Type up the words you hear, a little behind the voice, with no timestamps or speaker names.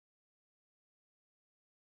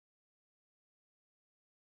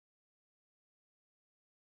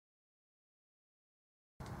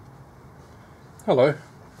Hello,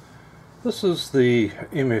 this is the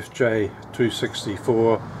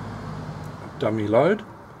MFJ264 dummy load,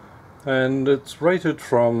 and it's rated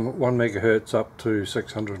from 1 MHz up to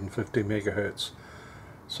 650 MHz.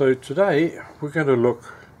 So today we're going to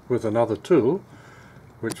look with another tool,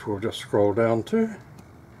 which we'll just scroll down to.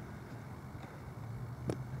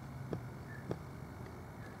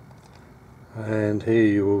 And here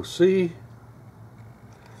you will see,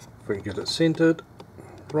 if we can get it centered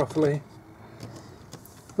roughly,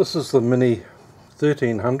 this is the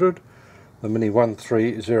Mini1300, the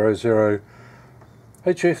Mini1300 HF,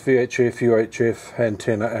 VHF, UHF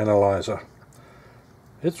antenna analyzer.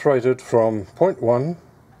 It's rated from 0.1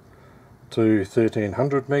 to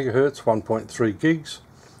 1300 MHz, 1.3 gigs.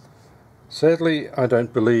 Sadly, I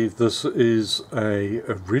don't believe this is an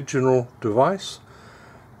original device.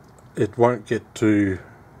 It won't get to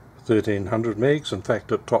 1300 megs. In fact,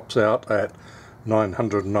 it tops out at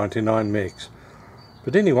 999 megs.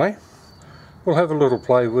 But anyway, we'll have a little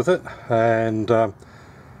play with it, and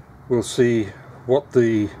we'll see what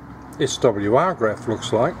the SWR graph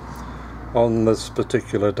looks like on this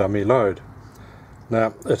particular dummy load.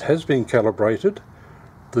 Now, it has been calibrated.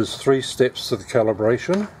 There's 3 steps to the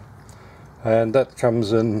calibration, and that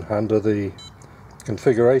comes in under the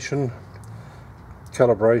configuration,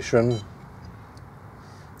 calibration,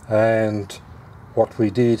 and what we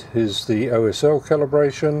did is the OSL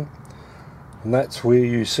calibration, and that's where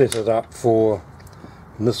you set it up for,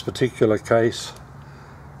 in this particular case,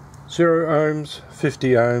 0 ohms, 50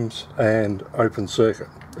 ohms and open circuit,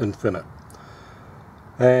 infinite.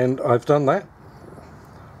 And I've done that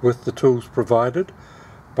with the tools provided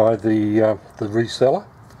by the reseller.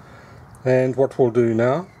 And what we'll do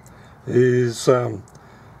now is go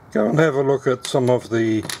and have a look at some of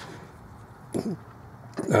the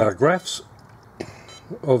graphs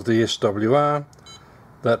of the SWR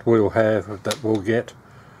that we'll get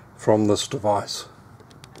from this device.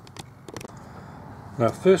 Now,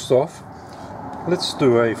 first off, let's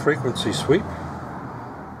do a frequency sweep,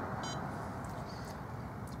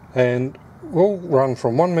 and we'll run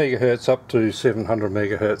from 1 MHz up to 700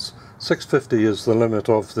 MHz. 650 is the limit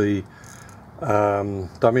of the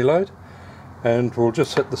dummy load, and we'll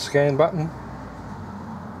just hit the scan button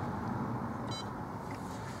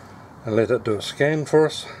and let it do a scan for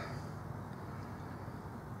us.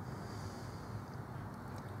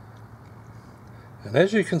 And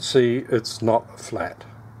as you can see, it's not flat.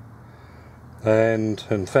 And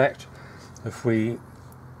in fact, if we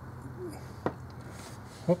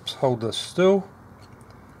hold this still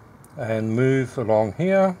and move along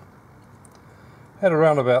here, at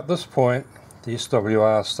around about this point, the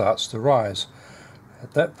SWR starts to rise.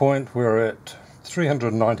 At that point, we're at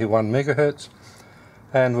 391 megahertz,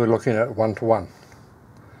 and we're looking at 1:1.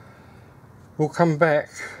 We'll come back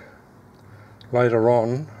later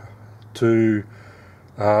on to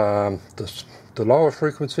the lower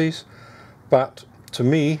frequencies, but to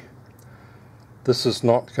me this is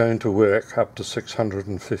not going to work up to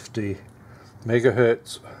 650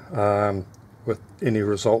 megahertz with any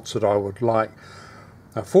results that I would like.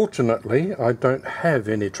 Now, fortunately, I don't have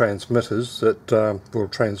any transmitters that will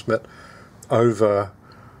transmit over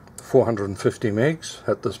 450 megs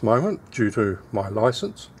at this moment due to my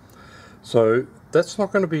license, so that's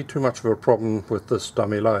not going to be too much of a problem with this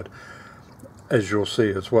dummy load, as you'll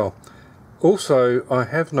see as well. Also, I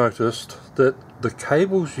have noticed that the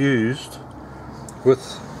cables used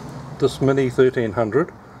with this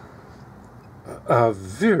Mini1300 are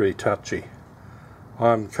very touchy.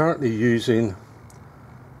 I'm currently using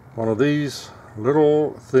one of these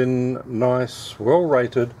little thin, nice, well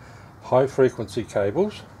rated high frequency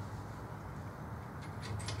cables.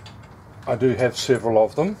 I do have several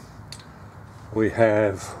of them. We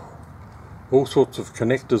have all sorts of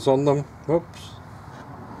connectors on them. Whoops.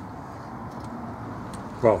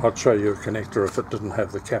 Well, I'd show you a connector if it didn't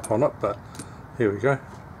have the cap on it, but here we go.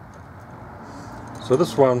 So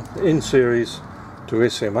this one in series to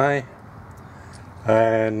SMA,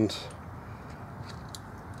 and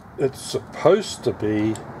it's supposed to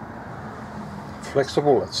be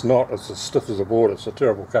flexible. It's not. It's as stiff as a board. It's a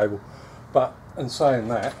terrible cable. But in saying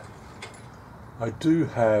that, I do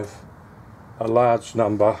have a large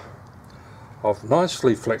number of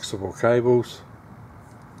nicely flexible cables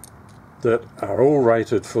that are all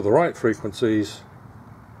rated for the right frequencies.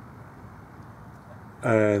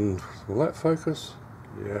 And will that focus?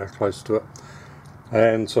 Yeah, close to it.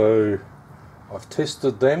 And so I've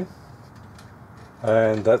tested them,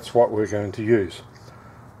 and that's what we're going to use.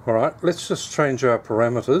 Alright, let's just change our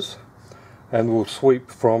parameters, and we'll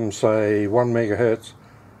sweep from, say, 1 megahertz.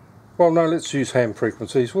 Well, no, let's use ham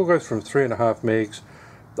frequencies. We'll go from 3.5 megs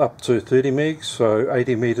up to 30 megs, so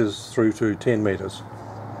 80 meters through to 10 meters.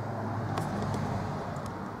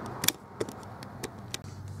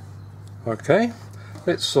 Okay,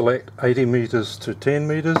 let's select 80 meters to 10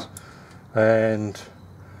 meters, and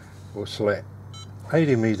we'll select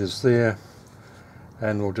 80 meters there,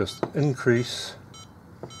 and we'll just increase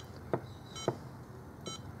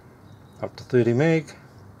up to 30 meg.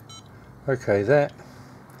 Okay, that,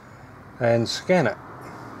 and scan it.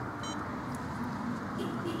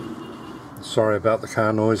 Sorry about the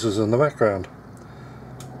car noises in the background.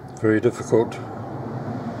 Very difficult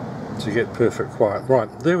to get perfect quiet. Right,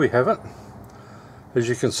 there we have it. As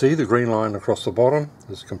you can see, the green line across the bottom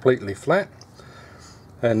is completely flat,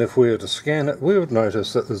 and if we were to scan it, we would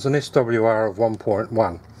notice that there's an SWR of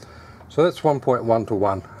 1.1. So that's 1.1 to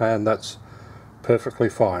 1, and that's perfectly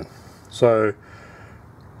fine. So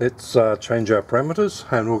let's change our parameters,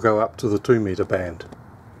 and we'll go up to the 2 meter band.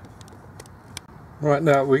 Right,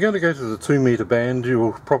 now we're going to go to the 2 meter band.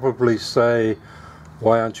 You'll probably say,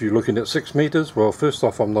 why aren't you looking at 6 meters? Well, first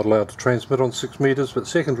off, I'm not allowed to transmit on 6 meters, but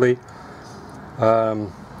secondly,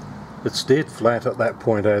 it's dead flat at that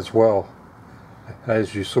point as well,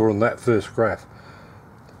 as you saw in that first graph.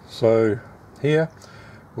 So here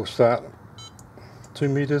we'll start 2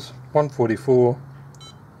 meters, 144,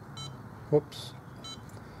 whoops,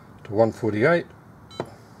 to 148,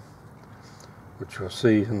 which you'll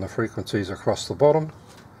see in the frequencies across the bottom.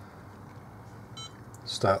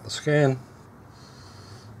 Start the scan.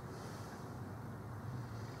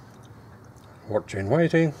 Watching,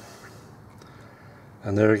 waiting.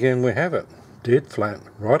 And there again we have it, dead flat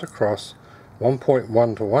right across,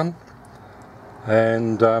 1.1 to 1,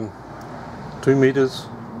 and 2 meters.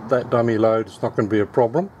 That dummy load is not going to be a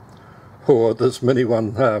problem, or this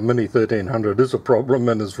Mini1300 is a problem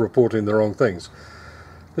and is reporting the wrong things.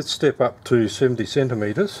 Let's step up to 70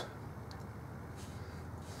 centimeters,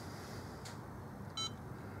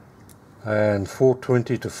 and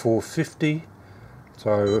 420 to 450,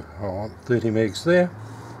 so I want 30 megs there.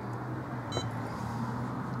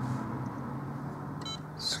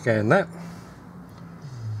 Scan that,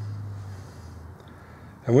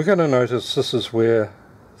 and we're going to notice this is where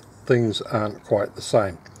things aren't quite the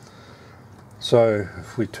same. So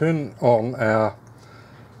if we turn on our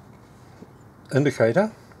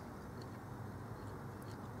indicator,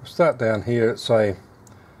 we'll start down here at, say,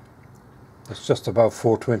 it's just above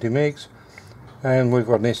 420 megs, and we've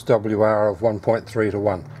got an SWR of 1.3 to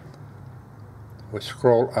 1. We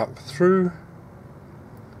scroll up through,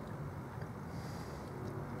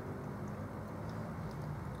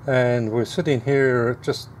 and we're sitting here at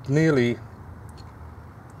just nearly,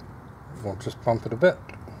 we'll just bump it a bit,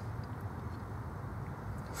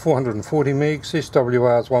 440 megs,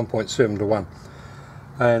 SWR is 1.7 to 1,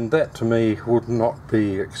 and that to me would not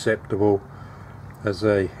be acceptable as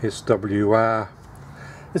a SWR.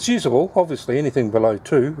 It's usable, obviously anything below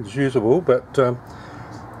 2 is usable, but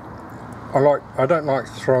I don't like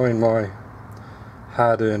throwing my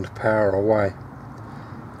hard-earned power away.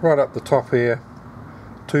 Right up the top here,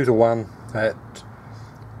 2 to 1 at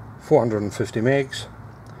 450 megs,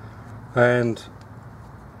 and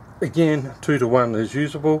again 2 to 1 is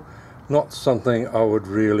usable, not something I would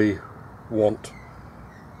really want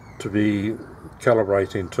to be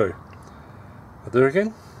calibrating to. But there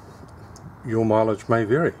again, your mileage may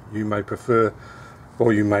vary. You may prefer,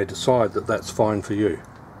 or you may decide that that's fine for you.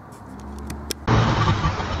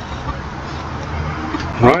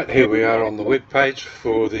 Right, here we are on the web page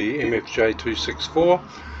for the MFJ264,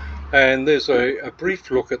 and there's a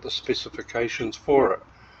brief look at the specifications for it.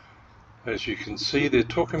 As you can see, they're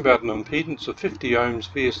talking about an impedance of 50 ohms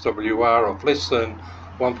VSWR of less than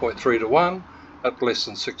 1.3 to 1 at less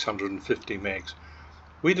than 650 megs.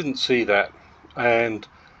 We didn't see that, and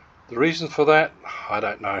the reason for that, I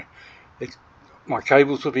don't know. My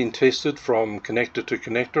cables have been tested from connector to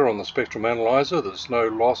connector on the spectrum analyzer. There's no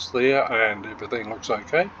loss there and everything looks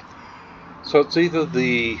okay. So it's either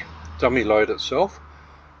the dummy load itself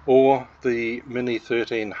or the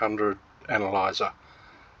Mini1300 analyzer.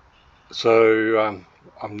 So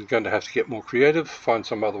I'm going to have to get more creative, find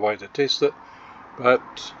some other way to test it,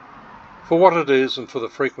 but for what it is and for the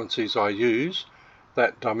frequencies I use,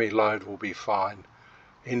 that dummy load will be fine.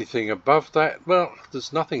 Anything above that, well,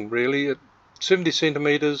 there's nothing really. At 70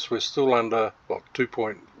 centimeters, we're still under, what,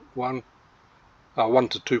 2.1, 1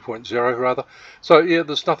 to 2.0 rather. So yeah,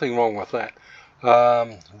 there's nothing wrong with that,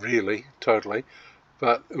 really, totally.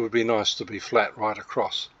 But it would be nice to be flat right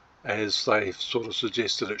across, as they've sort of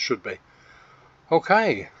suggested it should be.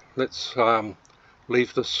 Okay, let's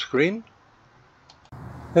leave the screen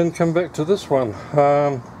and come back to this one.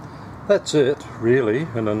 That's it, really,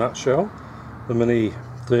 in a nutshell. The Mini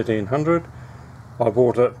Mini1300. I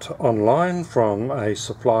bought it online from a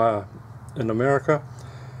supplier in America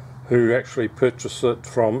who actually purchased it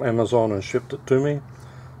from Amazon and shipped it to me.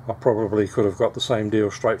 I probably could have got the same deal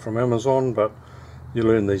straight from Amazon, but you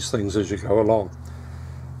learn these things as you go along.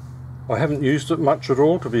 I haven't used it much at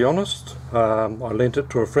all, to be honest. I lent it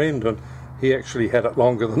to a friend and he actually had it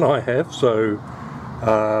longer than I have, so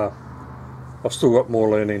I've still got more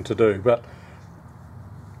learning to do, but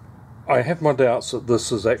I have my doubts that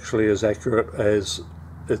this is actually as accurate as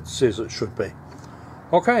it says it should be.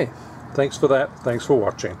 Okay, thanks for that. Thanks for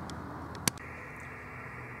watching.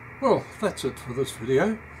 Well, that's it for this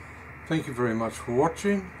video. Thank you very much for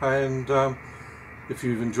watching, and if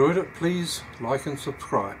you've enjoyed it, please like and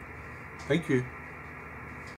subscribe. Thank you.